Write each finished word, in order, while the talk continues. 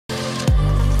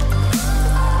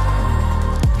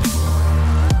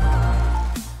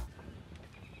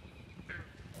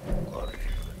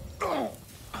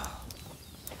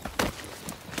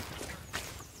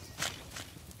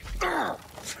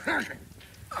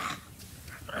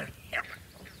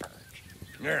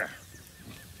Yeah.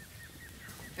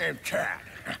 And Chad.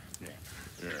 Yeah,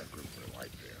 good for the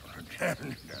white there. Down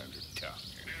to tough.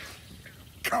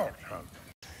 Cold, huh?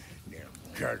 Damn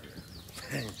judge.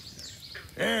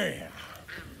 Yeah.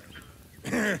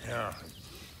 Yeah.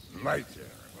 Right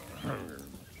there. Hunger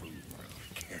and food.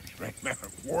 Can't make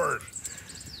nothing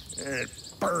worse. It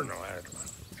burn the last one.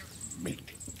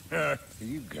 Meat.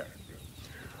 You got it.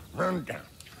 Run down.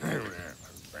 Bring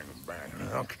them back.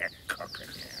 I'll get cooking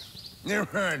now. You're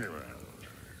right around.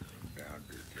 Down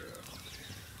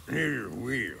to near your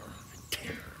wheel.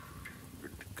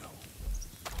 Good to go.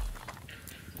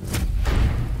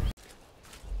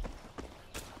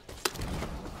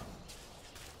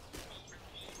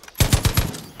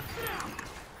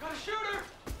 Got a shooter!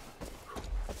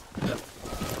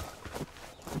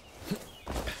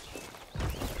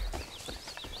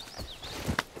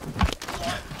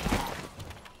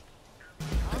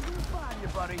 I'm gonna find you,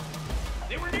 buddy.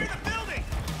 They were near the building!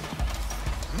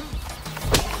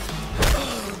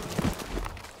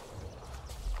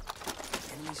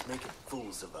 Enemies making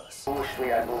fools of us.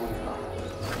 Mostly, I believe not.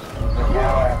 But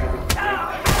now, after the...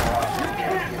 You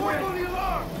can't quit! The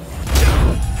alarm!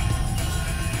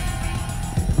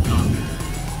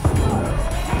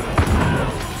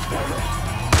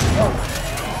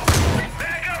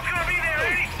 Backup's gonna be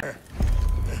there,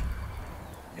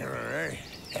 You all right?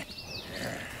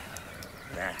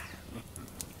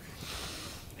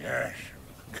 Yes.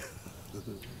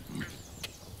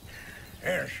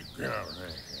 Yes, go right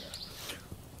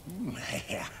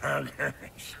here. I'm gonna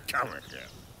stomach that.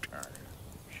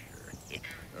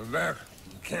 Sure. Back,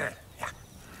 you can't.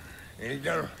 You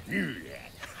don't do that.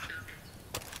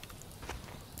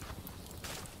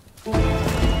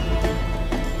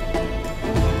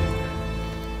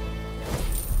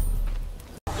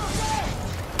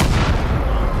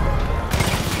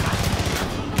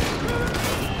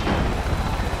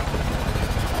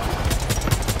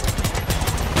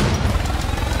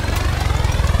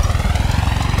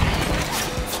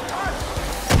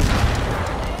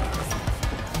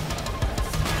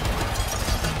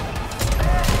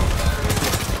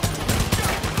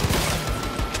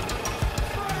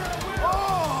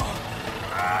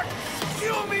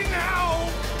 Kill me now!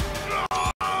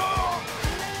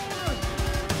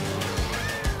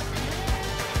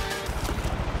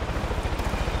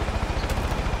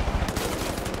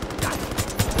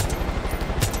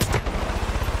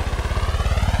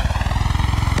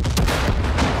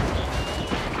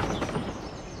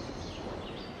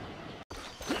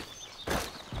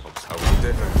 How was the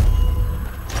dinner?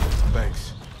 Thanks.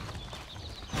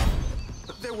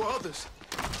 There were others.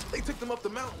 They took them up the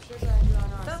mountain.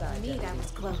 Felt me that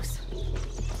was close.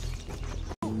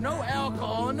 No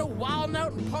alcohol and no wild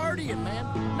out and partying,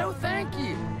 man. No thank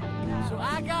you. So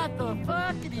I got the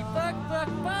fuck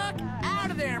out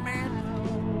of there, man.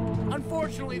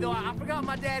 Unfortunately, though, I forgot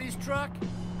my daddy's truck.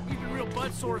 He's been real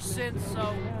butt sore since,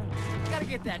 so gotta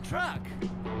get that truck.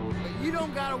 But you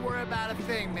don't gotta worry about a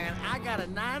thing, man. I got a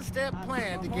 9-step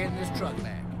plan to getting this truck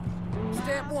back.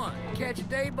 Step 1, catch a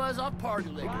day buzz off party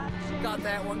liquor. Got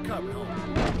that one covered,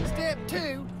 homie. Step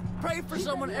 2, pray for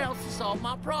someone else to solve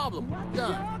my problem.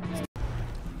 Done.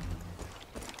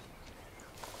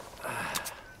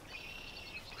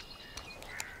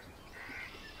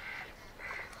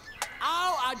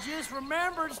 Oh, I just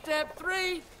remembered step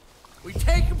 3. We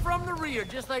take them from the rear,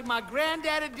 just like my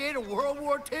granddaddy did in World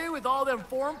War II with all them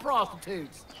foreign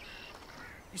prostitutes.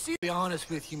 You see, to be honest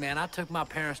with you, man, I took my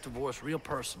parents' divorce real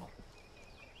personal.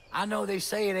 I know they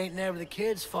say it ain't never the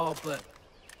kid's fault, but,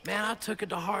 man, I took it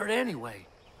to heart anyway.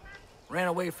 Ran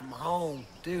away from home.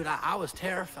 Dude, I was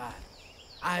terrified.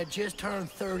 I had just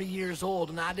turned 30 years old,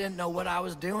 and I didn't know what I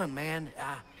was doing, man.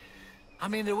 I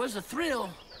mean, there was a thrill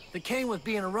that came with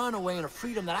being a runaway and a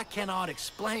freedom that I cannot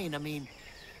explain. I mean,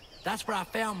 that's where I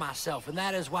found myself, and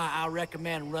that is why I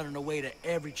recommend running away to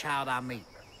every child I meet.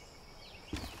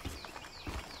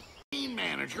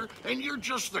 Manager, and you're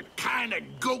just the kind of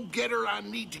go-getter I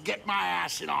need to get my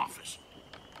ass in office.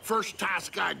 First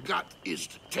task I got is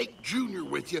to take Junior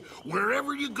with you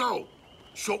wherever you go,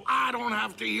 so I don't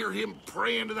have to hear him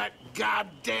praying to that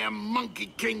goddamn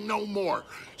Monkey King no more.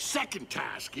 Second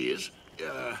task is,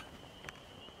 let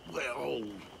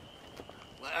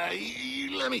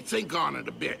me think on it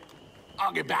a bit.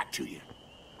 I'll get back to you.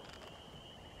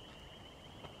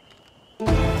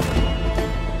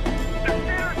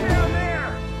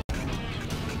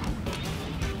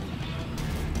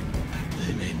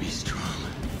 They made me strong.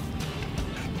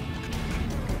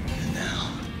 And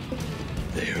now,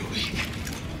 they are weak.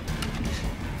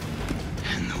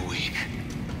 And the weak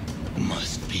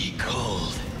must be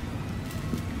cold.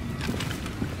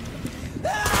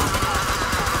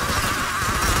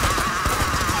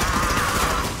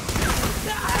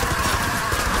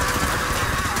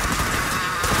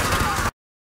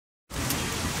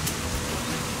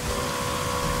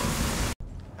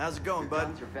 How's it going, bud?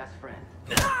 Don's your best friend.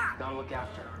 Don't look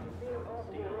after her.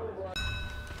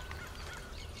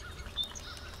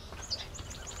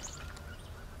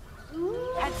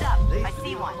 Heads up. Hey, I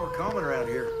see one. More common around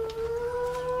here.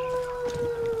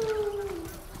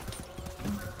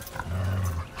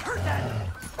 Heard that.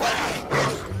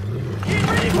 Get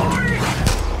ready for it!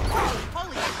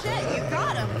 Holy shit, you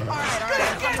got him. All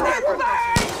right. Get that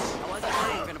face! I wasn't sure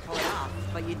you were gonna pull it off,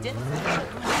 but you didn't.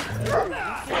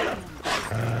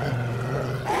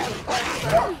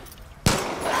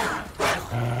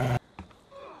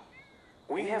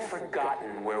 We have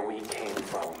forgotten where we came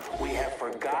from. We have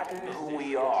forgotten who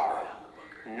we are.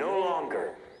 No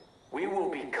longer. We will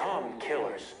become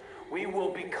killers. We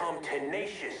will become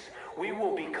tenacious. We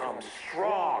will become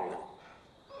strong.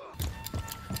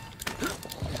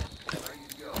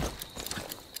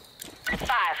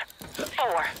 Five,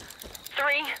 4,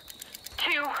 3,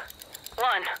 2,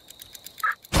 1.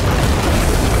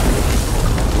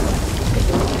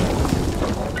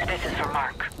 This is for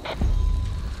Mark.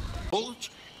 Bullets,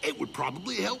 it would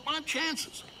probably help my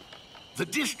chances. The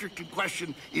district in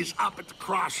question is up at the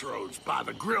crossroads by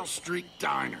the Grill Street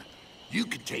Diner. You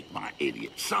could take my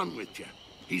idiot son with you.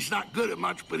 He's not good at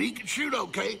much, but he can shoot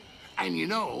okay. And you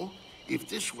know, if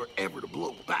this were ever to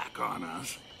blow back on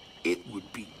us, it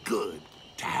would be good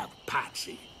to have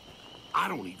Patsy. I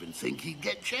don't even think he'd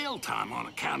get jail time on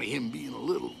account of him being a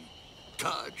little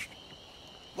touched.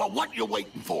 Well, what you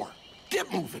waiting for? Get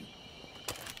moving.